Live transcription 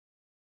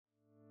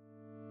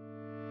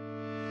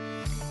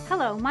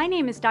Hello, my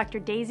name is Dr.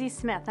 Daisy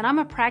Smith, and I'm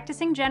a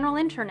practicing general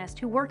internist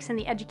who works in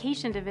the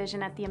Education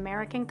Division at the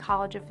American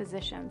College of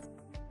Physicians.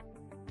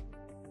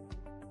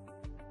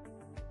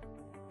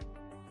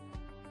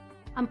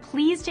 I'm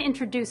pleased to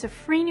introduce a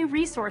free new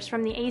resource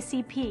from the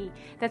ACP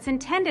that's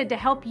intended to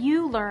help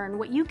you learn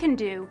what you can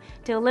do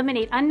to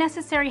eliminate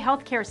unnecessary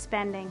healthcare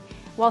spending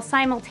while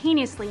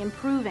simultaneously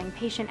improving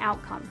patient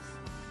outcomes.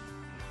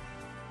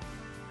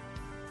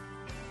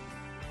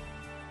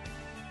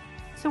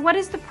 So what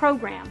is the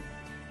program?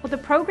 Well, the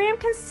program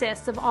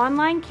consists of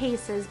online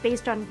cases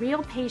based on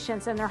real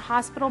patients and their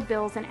hospital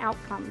bills and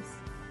outcomes.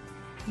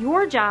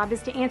 Your job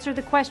is to answer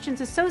the questions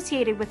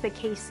associated with the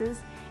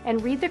cases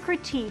and read the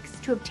critiques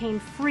to obtain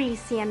free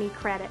CME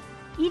credit.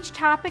 Each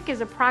topic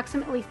is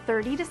approximately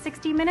 30 to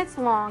 60 minutes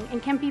long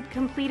and can be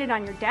completed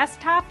on your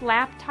desktop,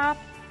 laptop,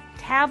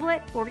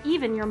 tablet, or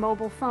even your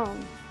mobile phone.